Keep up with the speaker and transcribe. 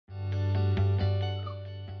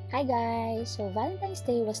Hi guys! So Valentine's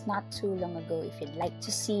Day was not too long ago. If you'd like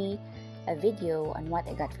to see a video on what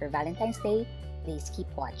I got for Valentine's Day, please keep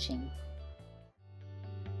watching.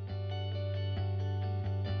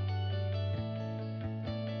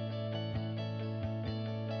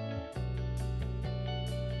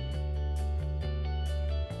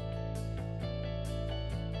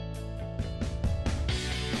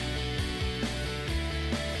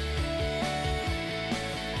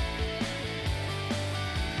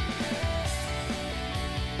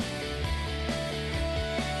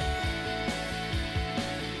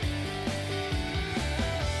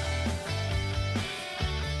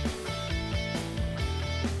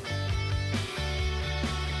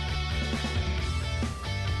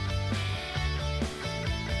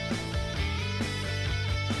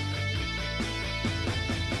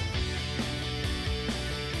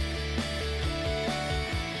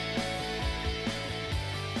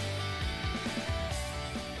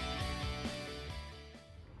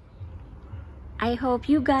 I hope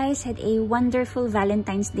you guys had a wonderful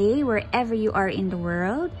Valentine's Day wherever you are in the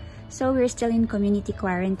world. So we're still in community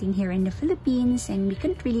quarantine here in the Philippines and we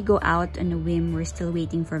couldn't really go out on a whim. We're still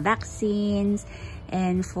waiting for vaccines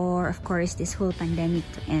and for, of course, this whole pandemic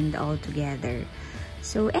to end altogether.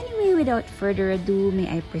 So anyway, without further ado,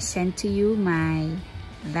 may I present to you my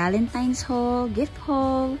Valentine's haul, gift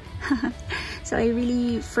haul. So I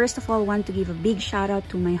really, first of all, want to give a big shout out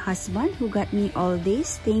to my husband who got me all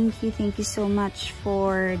this. Thank you so much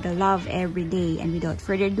for the love every day. And without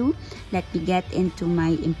further ado, let me get into my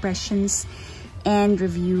impressions and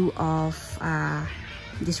review of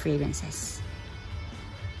these fragrances.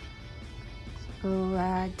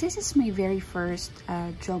 So this is my very first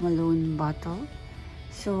Jo Malone bottle.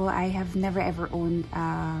 So I have never ever owned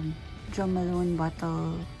Jo Malone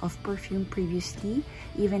bottle of perfume previously,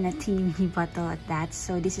 even a teeny mini bottle at that.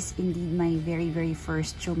 So this is indeed my very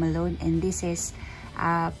first Jo Malone, and this is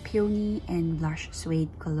Peony and Blush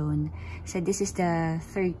Suede Cologne. So this is the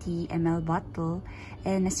 30 ml bottle,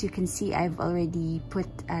 and as you can see, I've already put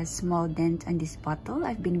a small dent on this bottle.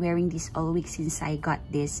 I've been wearing this all week since I got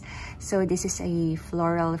this. So this is a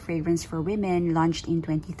floral fragrance for women, launched in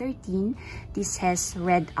 2013. This has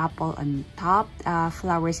red apple on top,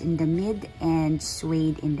 flowers in the mid, and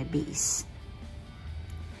suede in the base.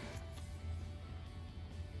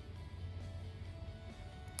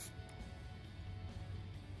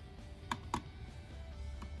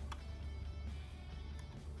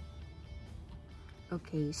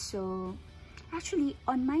 Okay, so actually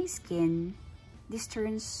on my skin, this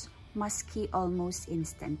turns musky almost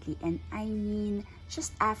instantly, and I mean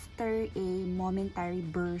just after a momentary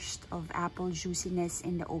burst of apple juiciness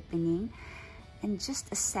in the opening, and just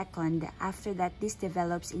a second after that, this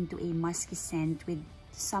develops into a musky scent with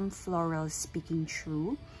some florals speaking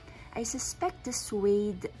through. I suspect the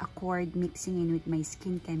suede accord mixing in with my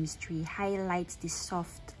skin chemistry highlights this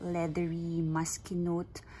soft, leathery, musky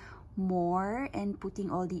note more, and putting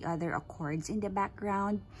all the other accords in the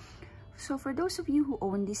background. So for those of you who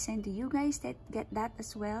own this scent, do you guys get that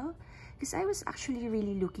as well? Because I was actually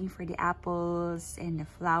really looking for the apples and the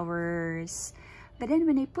flowers, but then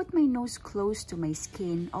when I put my nose close to my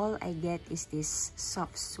skin, all I get is this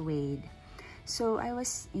soft suede. So I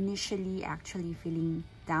was initially actually feeling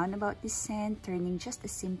down about this scent, turning just a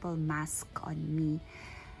simple mask on me.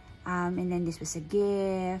 And then this was a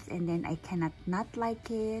gift, and then I cannot not like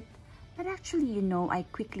it. But actually, you know, I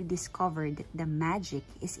quickly discovered that the magic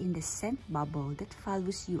is in the scent bubble that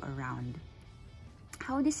follows you around.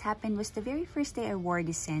 How this happened was the very first day I wore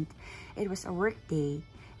this scent. It was a work day,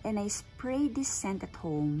 and I sprayed this scent at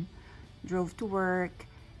home, drove to work,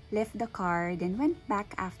 left the car, then went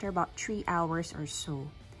back after about 3 hours or so.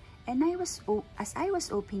 And as I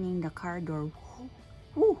was opening the car door,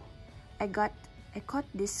 whoo, I caught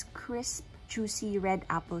this crisp, juicy red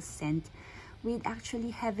apple scent with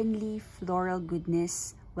actually heavenly floral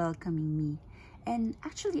goodness welcoming me. And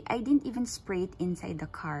actually, I didn't even spray it inside the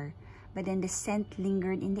car, but then the scent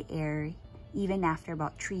lingered in the air even after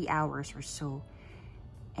about 3 hours or so,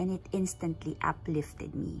 and it instantly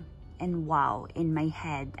uplifted me. And wow, in my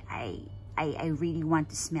head, I really want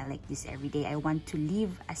to smell like this every day. I want to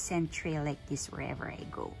leave a scent trail like this wherever I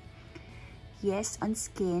go. Yes, on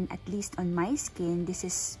skin, at least on my skin, this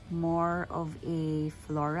is more of a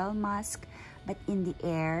floral mask, but in the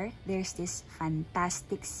air, there's this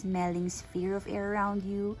fantastic smelling sphere of air around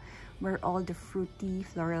you where all the fruity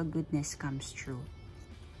floral goodness comes through.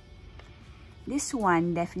 This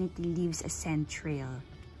one definitely leaves a scent trail.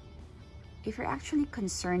 If you're actually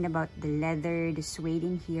concerned about the leather, the suede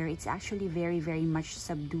in here, it's actually very much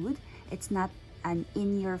subdued. It's not an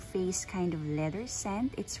in-your-face kind of leather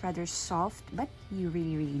scent. It's rather soft, but you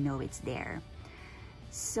really know it's there.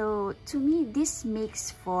 So to me, this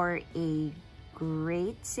makes for a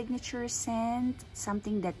great signature scent,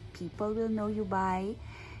 something that people will know you by.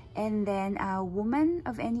 And then a woman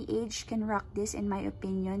of any age can rock this, in my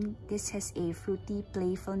opinion. This has a fruity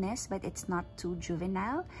playfulness, but it's not too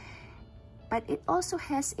juvenile. But it also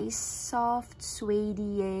has a soft,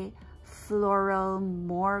 suede, floral,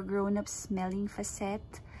 more grown-up smelling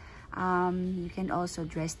facette. You can also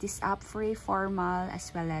dress this up for a formal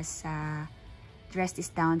as well as dress this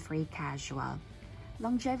down for a casual.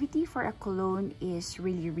 Longevity for a cologne is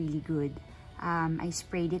really good. I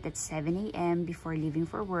sprayed it at 7 a.m. before leaving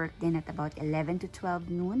for work. Then at about 11 to 12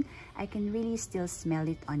 noon, I can really still smell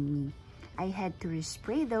it on me. I had to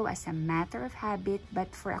respray though as a matter of habit,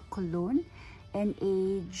 but for a cologne, and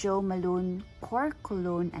a Jo Malone core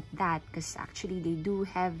cologne at that, because actually they do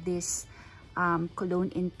have this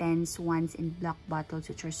Cologne Intense ones in block bottles,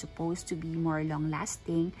 which are supposed to be more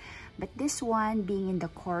long-lasting. But this one, being in the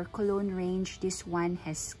core cologne range, this one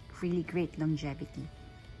has really great longevity.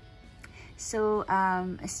 So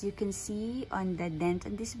as you can see on the dent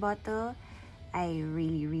on this bottle, I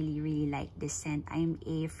really like this scent. I'm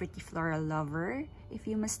a fruity floral lover, if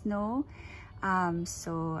you must know.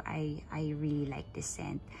 So I really like this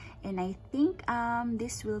scent, and I think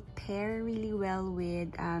this will pair really well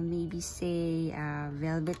with maybe say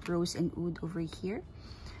Velvet Rose and Oud over here.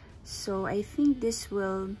 So I think this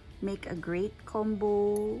will make a great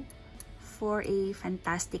combo for a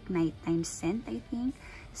fantastic nighttime scent, I think.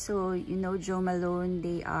 So you know, Jo Malone,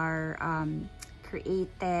 they are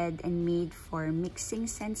created and made for mixing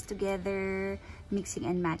scents together, mixing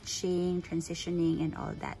and matching, transitioning and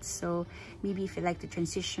all that. So maybe if you like to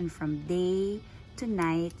transition from day to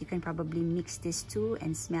night, you can probably mix this too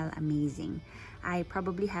and smell amazing. I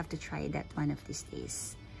probably have to try that one of these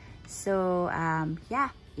days. So yeah,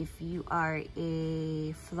 if you are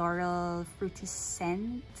a floral fruity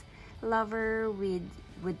scent lover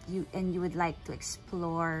and you would like to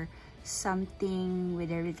explore something with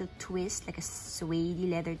a little twist, like a suede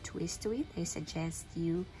leather twist to it, I suggest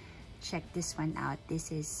you check this one out.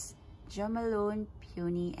 This is Jo Malone,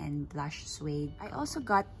 Peony, and Blush Suede. I also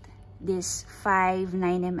got these 5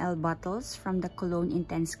 9ml bottles from the Cologne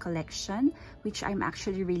Intense collection, which I'm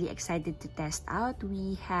actually really excited to test out.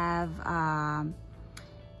 We have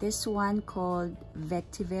this one called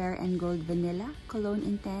Vetiver and Gold Vanilla Cologne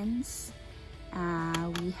Intense.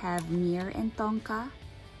 We have MYRRH and TONKA.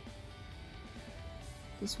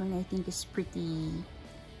 This one I think is pretty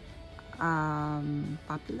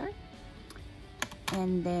popular.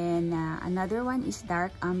 And then another one is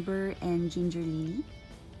Dark Amber and Ginger Lily.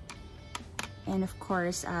 And of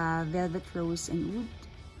course, Velvet Rose and Oud.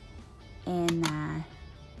 And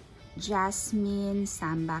Jasmine,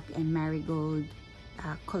 Sambac, and Marigold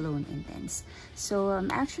Cologne Intense. So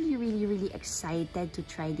I'm actually really excited to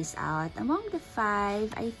try this out. Among the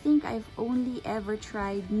 5, I think I've only ever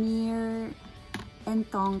tried MYRRH and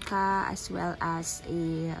TONKA, as well as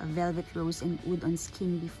a Velvet Rose and Oud on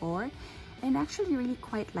skin before, and actually really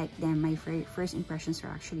quite like them. My first impressions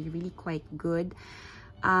are actually really quite good,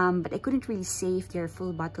 but I couldn't really say if they're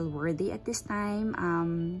full bottle worthy at this time.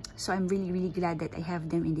 So I'm really glad that I have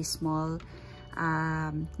them in these small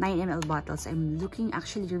 9ml bottles. I'm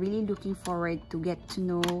really looking forward to get to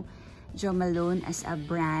know Jo Malone as a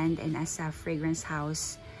brand and as a fragrance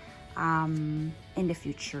house in the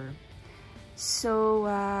future. So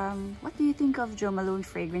what do you think of Jo Malone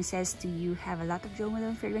fragrances? Do you have a lot of Jo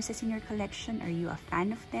Malone fragrances in your collection? Are you a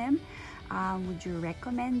fan of them? Would you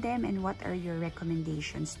recommend them, and what are your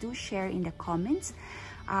recommendations? Do share in the comments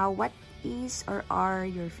what is or are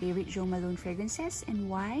your favorite Jo Malone fragrances and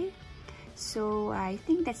why. So I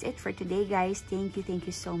think that's it for today, guys. Thank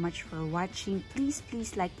you so much for watching. Please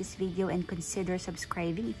like this video and consider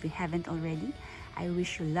subscribing if you haven't already. I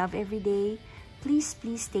wish you love every day. Please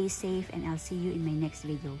stay safe, and I'll see you in my next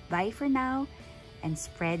video. Bye for now, and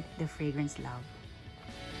spread the fragrance love.